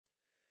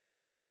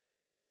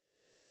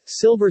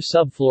Silver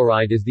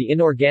subfluoride is the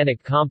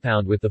inorganic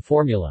compound with the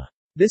formula.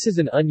 This is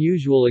an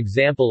unusual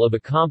example of a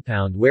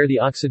compound where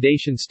the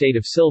oxidation state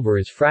of silver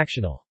is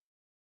fractional.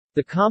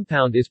 The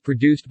compound is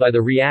produced by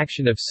the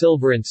reaction of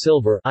silver and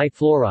silver I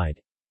fluoride.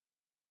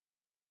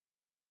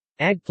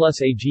 Ag plus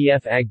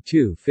AgF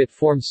Ag2 Fit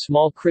forms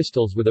small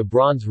crystals with a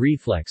bronze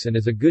reflex and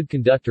is a good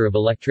conductor of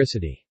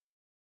electricity.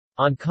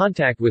 On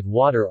contact with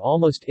water,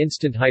 almost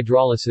instant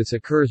hydrolysis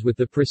occurs with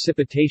the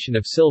precipitation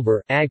of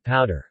silver, Ag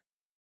powder.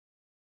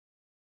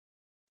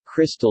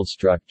 Crystal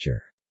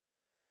structure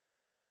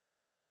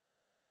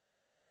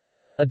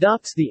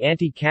adopts the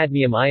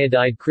anti-cadmium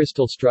iodide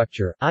crystal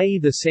structure, i.e.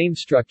 the same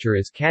structure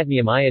as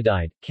cadmium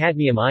iodide,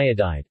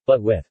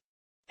 but with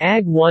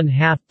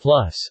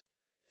Ag1/2+.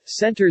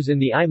 Centers in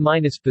the I-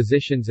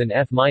 positions and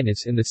F-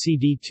 in the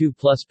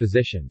CD2+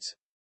 positions.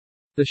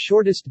 The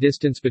shortest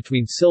distance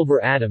between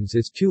silver atoms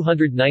is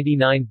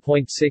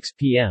 299.6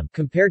 pm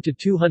compared to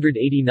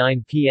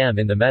 289 pm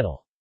in the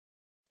metal.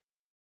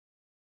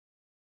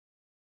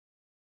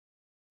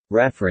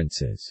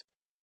 References